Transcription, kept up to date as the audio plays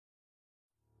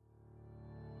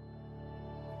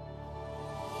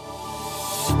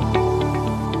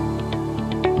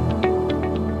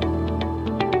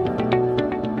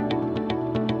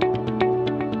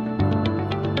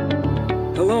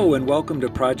Hello and welcome to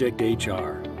Project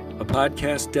HR, a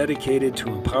podcast dedicated to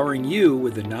empowering you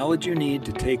with the knowledge you need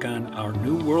to take on our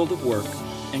new world of work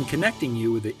and connecting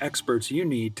you with the experts you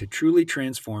need to truly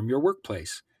transform your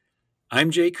workplace.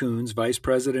 I'm Jay Coons, Vice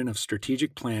President of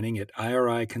Strategic Planning at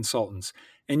IRI Consultants,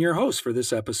 and your host for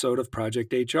this episode of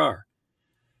Project HR.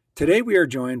 Today we are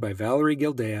joined by Valerie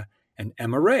Gildea and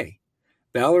Emma Ray.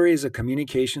 Valerie is a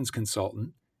communications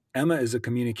consultant, Emma is a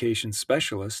communications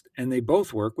specialist, and they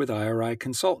both work with IRI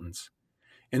Consultants.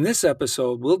 In this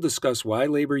episode, we'll discuss why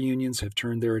labor unions have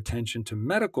turned their attention to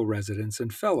medical residents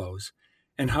and fellows,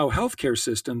 and how healthcare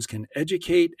systems can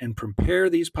educate and prepare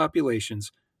these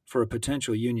populations for a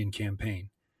potential union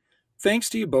campaign. Thanks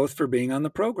to you both for being on the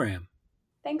program.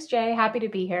 Thanks, Jay. Happy to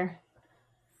be here.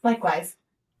 Likewise.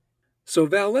 So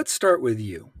Val, let's start with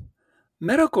you.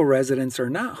 Medical residents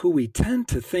are not who we tend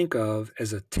to think of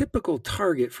as a typical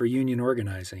target for union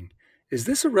organizing. Is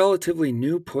this a relatively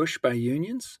new push by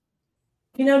unions?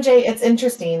 You know, Jay, it's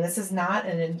interesting. This is not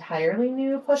an entirely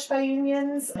new push by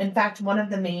unions. In fact, one of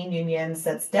the main unions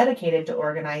that's dedicated to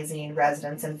organizing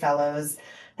residents and fellows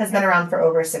has been around for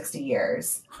over 60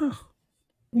 years.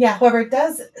 Yeah, however, it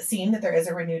does seem that there is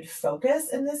a renewed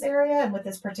focus in this area and with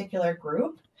this particular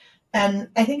group. And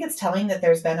I think it's telling that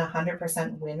there's been a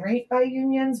 100% win rate by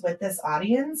unions with this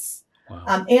audience.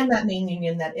 Wow. And that main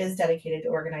union that is dedicated to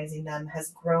organizing them has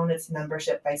grown its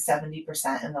membership by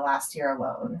 70% in the last year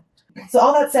alone. So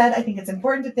all that said, I think it's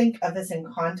important to think of this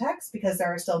in context because there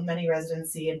are still many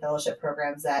residency and fellowship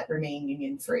programs that remain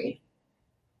union-free.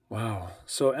 Wow.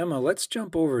 So Emma, let's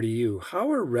jump over to you.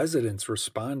 How are residents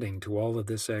responding to all of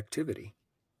this activity?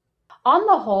 On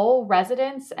the whole,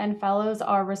 residents and fellows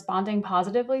are responding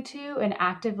positively to and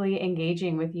actively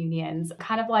engaging with unions.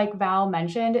 Kind of like Val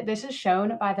mentioned, this is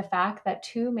shown by the fact that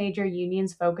two major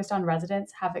unions focused on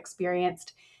residents have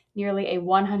experienced nearly a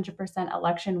 100%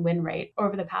 election win rate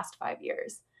over the past 5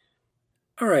 years.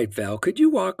 All right, Val, could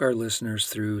you walk our listeners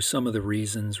through some of the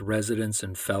reasons residents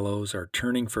and fellows are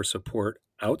turning for support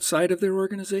outside of their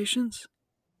organizations?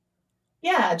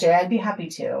 Yeah, Jay, I'd be happy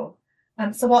to.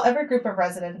 So while every group of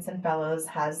residents and fellows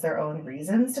has their own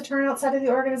reasons to turn outside of the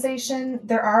organization,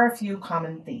 there are a few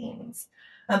common themes.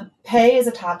 Pay is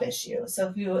a top issue.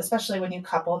 So especially when you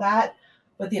couple that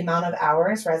with the amount of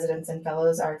hours residents and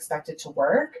fellows are expected to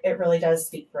work, it really does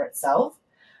speak for itself.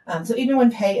 So even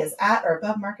when pay is at or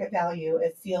above market value,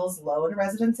 it feels low to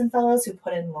residents and fellows who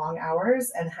put in long hours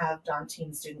and have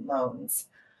daunting student loans.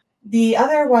 The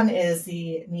other one is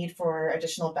the need for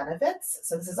additional benefits.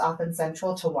 So this is often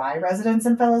central to why residents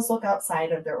and fellows look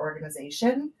outside of their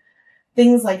organization.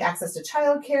 Things like access to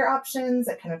childcare options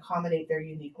that can accommodate their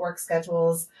unique work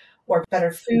schedules, or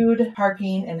better food,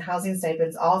 parking, and housing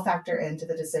stipends all factor into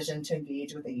the decision to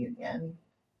engage with a union.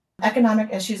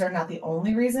 Economic issues are not the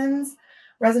only reasons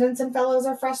residents and fellows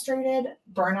are frustrated.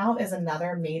 Burnout is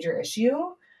another major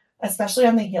issue, especially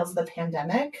on the heels of the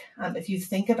pandemic. If you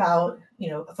think about,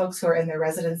 folks who are in their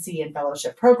residency and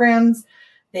fellowship programs,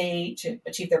 they, to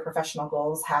achieve their professional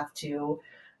goals, have to,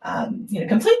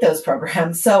 complete those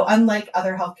programs. So unlike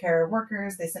other healthcare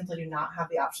workers, they simply do not have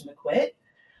the option to quit.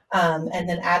 And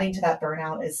then adding to that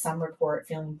burnout is some report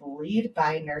feeling bullied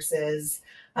by nurses,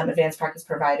 advanced practice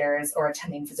providers, or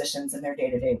attending physicians in their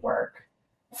day-to-day work.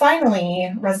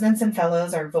 Finally, residents and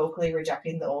fellows are vocally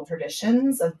rejecting the old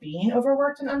traditions of being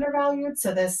overworked and undervalued.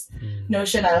 So this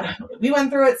notion of we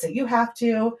went through it, so you have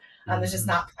to, is just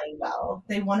not playing well.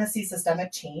 They want to see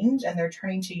systemic change, and they're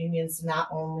turning to unions to not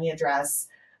only address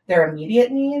their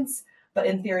immediate needs, but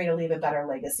in theory to leave a better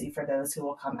legacy for those who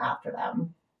will come after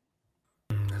them.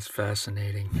 That's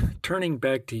fascinating. Turning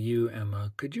back to you,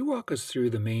 Emma, could you walk us through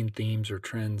the main themes or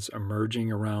trends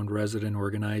emerging around resident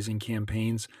organizing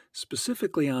campaigns,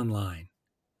 specifically online?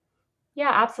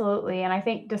 Yeah, absolutely. And I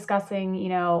think discussing,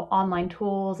 online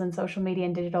tools and social media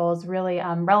and digital is really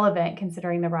relevant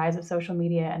considering the rise of social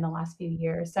media in the last few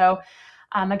years. So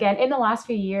again, in the last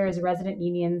few years, resident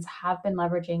unions have been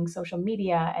leveraging social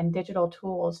media and digital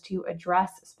tools to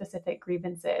address specific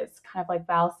grievances. Kind of like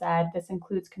Val said, this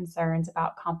includes concerns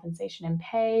about compensation and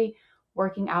pay,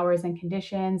 working hours and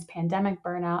conditions, pandemic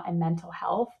burnout, and mental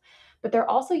health. But they're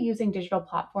also using digital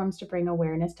platforms to bring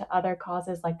awareness to other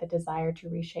causes like the desire to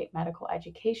reshape medical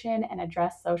education and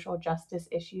address social justice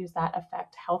issues that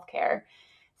affect healthcare.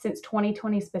 Since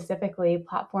 2020 specifically,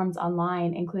 platforms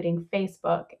online, including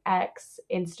Facebook, X,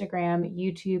 Instagram,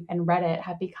 YouTube, and Reddit,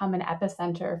 have become an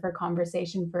epicenter for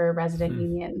conversation for resident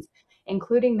unions,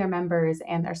 including their members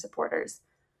and their supporters.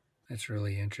 That's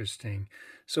really interesting.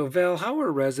 So, Val, how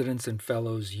are residents and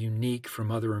fellows unique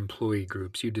from other employee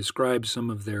groups? You described some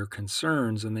of their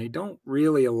concerns, and they don't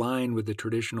really align with the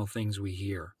traditional things we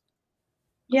hear.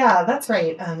 Yeah, that's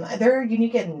right. They're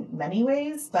unique in many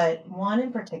ways, but one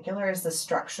in particular is the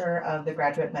structure of the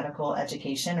graduate medical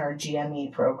education or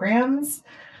GME programs.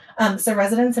 So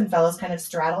residents and fellows kind of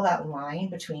straddle that line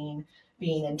between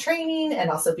being in training and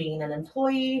also being an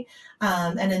employee.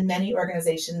 And in many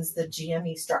organizations, the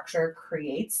GME structure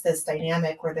creates this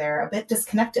dynamic where they're a bit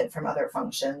disconnected from other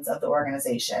functions of the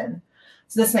organization.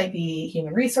 So this might be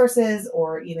human resources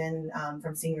or even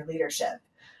from senior leadership.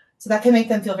 So that can make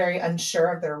them feel very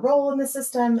unsure of their role in the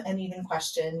system and even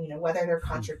question, whether their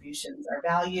contributions are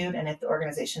valued and if the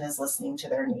organization is listening to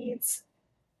their needs.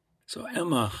 So,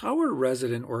 Emma, how are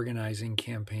resident organizing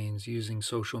campaigns using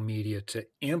social media to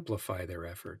amplify their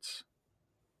efforts?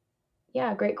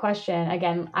 Yeah, great question.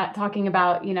 Again, talking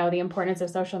about, the importance of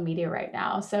social media right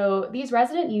now. So these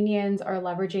resident unions are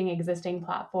leveraging existing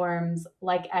platforms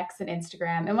like X and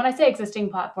Instagram. And when I say existing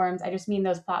platforms, I just mean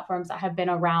those platforms that have been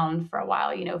around for a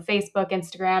while, Facebook,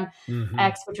 Instagram, Mm-hmm.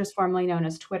 X, which was formerly known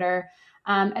as Twitter.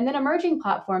 And then emerging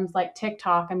platforms like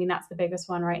TikTok. I mean, that's the biggest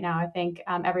one right now. I think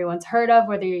everyone's heard of,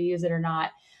 whether you use it or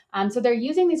not. So they're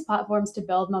using these platforms to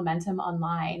build momentum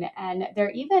online, and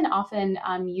they're even often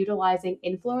utilizing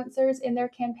influencers in their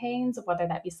campaigns, whether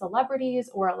that be celebrities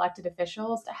or elected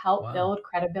officials, to help Wow. build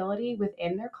credibility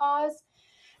within their cause.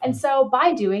 And Hmm. so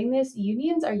by doing this,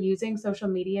 unions are using social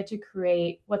media to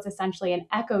create what's essentially an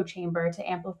echo chamber to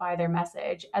amplify their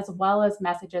message, as well as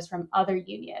messages from other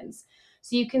unions.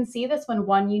 So you can see this when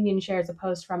one union shares a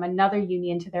post from another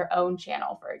union to their own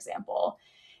channel, for example.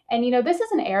 And this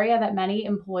is an area that many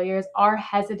employers are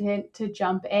hesitant to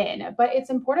jump in, but it's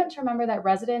important to remember that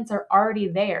residents are already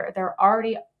there. They're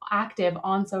already active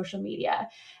on social media,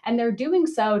 and they're doing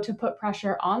so to put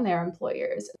pressure on their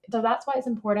employers. So that's why it's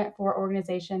important for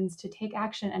organizations to take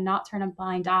action and not turn a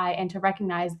blind eye, and to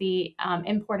recognize the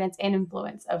importance and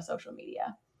influence of social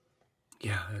media.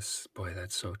 Yeah,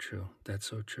 that's so true. That's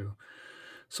so true.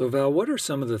 So, Val, what are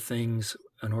some of the things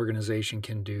an organization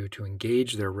can do to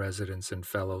engage their residents and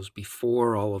fellows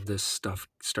before all of this stuff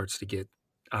starts to get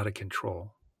out of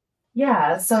control?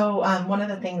 Yeah, so one of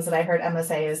the things that I heard Emma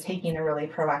say is taking a really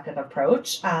proactive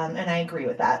approach, and I agree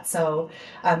with that. So,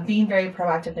 being very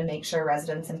proactive to make sure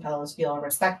residents and fellows feel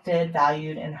respected,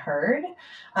 valued, and heard.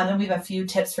 And we have a few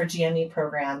tips for GME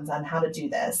programs on how to do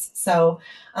this. So,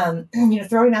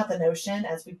 throwing out the notion,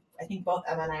 as I think both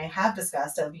Emma and I have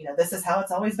discussed, of this is how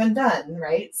it's always been done,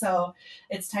 right? So,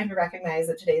 it's time to recognize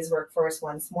that today's workforce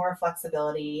wants more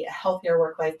flexibility, a healthier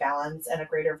work life balance, and a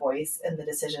greater voice in the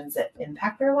decisions that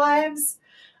impact their lives.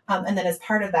 And then, as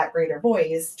part of that greater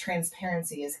voice,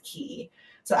 transparency is key.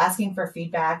 So, asking for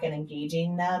feedback and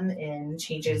engaging them in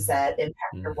changes Mm-hmm. that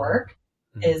impact their Mm-hmm. work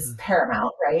is Mm-hmm.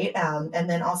 paramount, right? And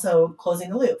then also closing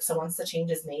the loop. So, once the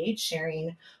change is made,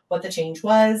 sharing what the change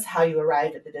was, how you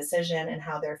arrived at the decision, and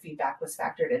how their feedback was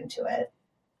factored into it.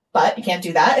 But you can't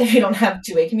do that if you don't have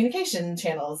two-way communication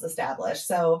channels established.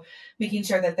 So making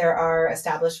sure that there are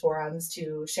established forums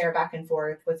to share back and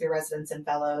forth with your residents and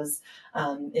fellows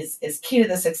is key to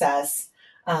the success.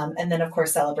 And then, of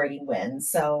course, celebrating wins.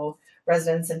 So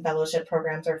residents and fellowship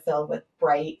programs are filled with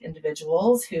bright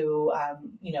individuals who,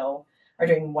 are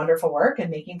doing wonderful work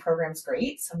and making programs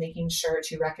great. So making sure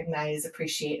to recognize,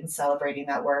 appreciate, and celebrating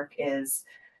that work is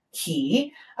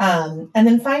key. And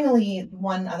then finally,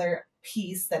 one other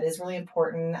piece that is really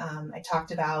important. I talked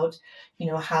about,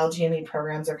 how GME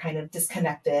programs are kind of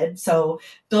disconnected. So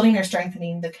building or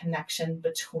strengthening the connection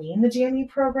between the GME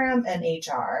program and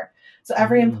HR. So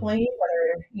every Mm. employee,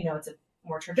 whether, it's a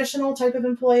more traditional type of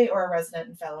employee or a resident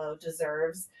and fellow,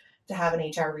 deserves to have an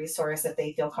HR resource that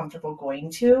they feel comfortable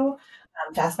going to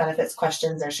ask benefits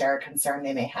questions or share a concern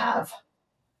they may have.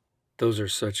 Those are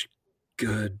such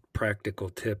good practical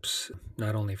tips,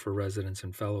 not only for residents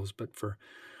and fellows, but for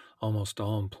almost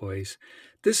all employees.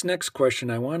 This next question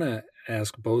I want to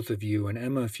ask both of you, and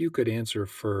Emma, if you could answer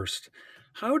first.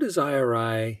 How does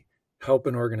IRI help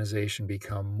an organization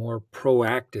become more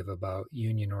proactive about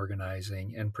union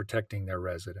organizing and protecting their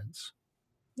residents?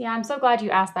 Yeah, I'm so glad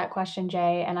you asked that question,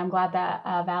 Jay, and I'm glad that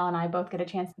Val and I both get a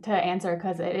chance to answer,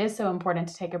 because it is so important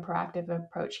to take a proactive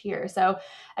approach here. So,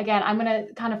 again, I'm going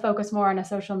to kind of focus more on a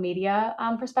social media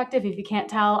perspective. If you can't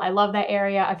tell, I love that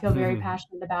area. I feel very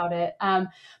passionate about it.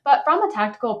 But from a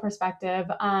tactical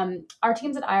perspective, our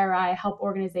teams at IRI help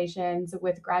organizations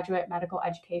with graduate medical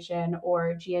education,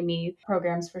 or GME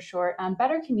programs for short,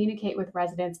 better communicate with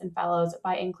residents and fellows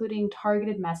by including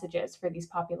targeted messages for these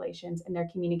populations in their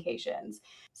communications.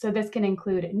 So this can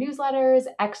include newsletters,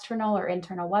 external or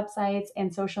internal websites,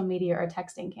 and social media or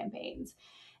texting campaigns.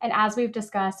 And as we've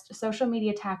discussed, social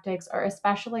media tactics are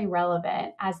especially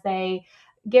relevant as they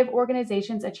give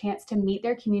organizations a chance to meet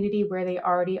their community where they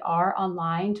already are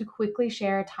online, to quickly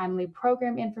share timely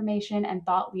program information and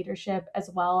thought leadership, as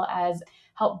well as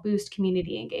help boost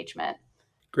community engagement.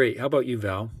 Great. How about you,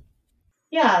 Val?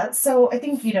 Yeah, so I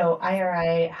think,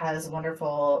 IRI has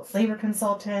wonderful flavor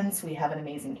consultants. We have an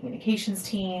amazing communications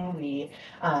team. We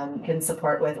can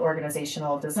support with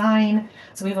organizational design.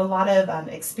 So we have a lot of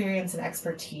experience and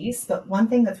expertise. But one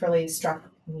thing that's really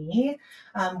struck me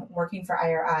working for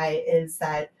IRI is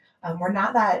that we're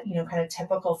not that, kind of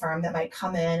typical firm that might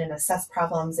come in and assess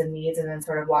problems and needs and then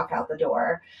sort of walk out the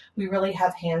door. We really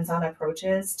have hands-on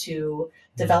approaches to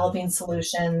developing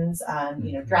solutions,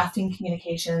 drafting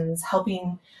communications,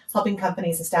 helping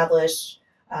companies establish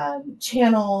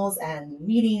channels and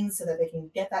meetings so that they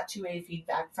can get that two-way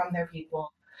feedback from their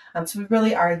people. So we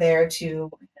really are there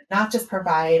to not just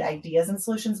provide ideas and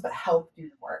solutions, but help do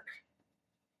the work.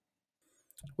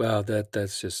 Wow,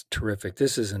 that's just terrific.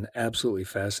 This is an absolutely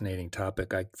fascinating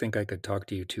topic. I think I could talk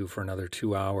to you two for another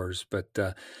 2 hours, but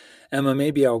Emma,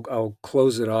 maybe I'll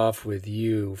close it off with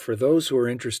you. For those who are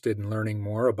interested in learning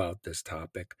more about this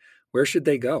topic, where should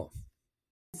they go?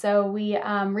 So we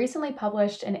recently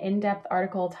published an in-depth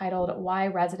article titled "Why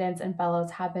Residents and Fellows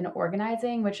Have Been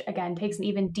Organizing," which again takes an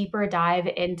even deeper dive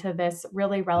into this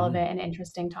really relevant and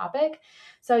interesting topic.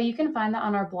 So you can find that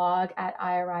on our blog at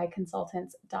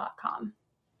iriconsultants.com.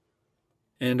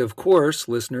 And of course,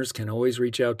 listeners can always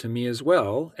reach out to me as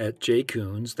well at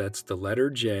jkuhns, that's the letter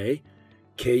J,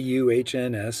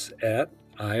 KUHNS, at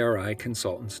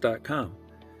iriconsultants.com.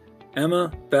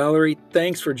 Emma, Valerie,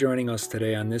 thanks for joining us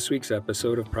today on this week's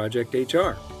episode of Project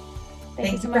HR.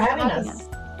 Thank you for having us.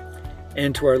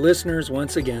 And to our listeners,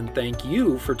 once again, thank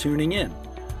you for tuning in.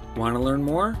 Want to learn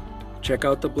more? Check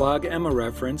out the blog Emma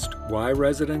referenced, Why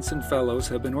Residents and Fellows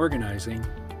Have Been Organizing.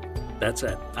 That's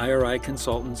at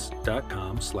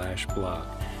iriconsultants.com/blog.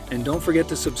 And don't forget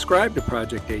to subscribe to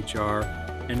Project HR.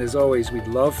 And as always, we'd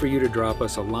love for you to drop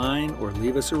us a line or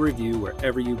leave us a review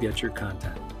wherever you get your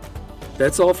content.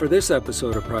 That's all for this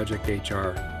episode of Project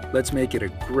HR. Let's make it a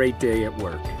great day at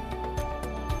work.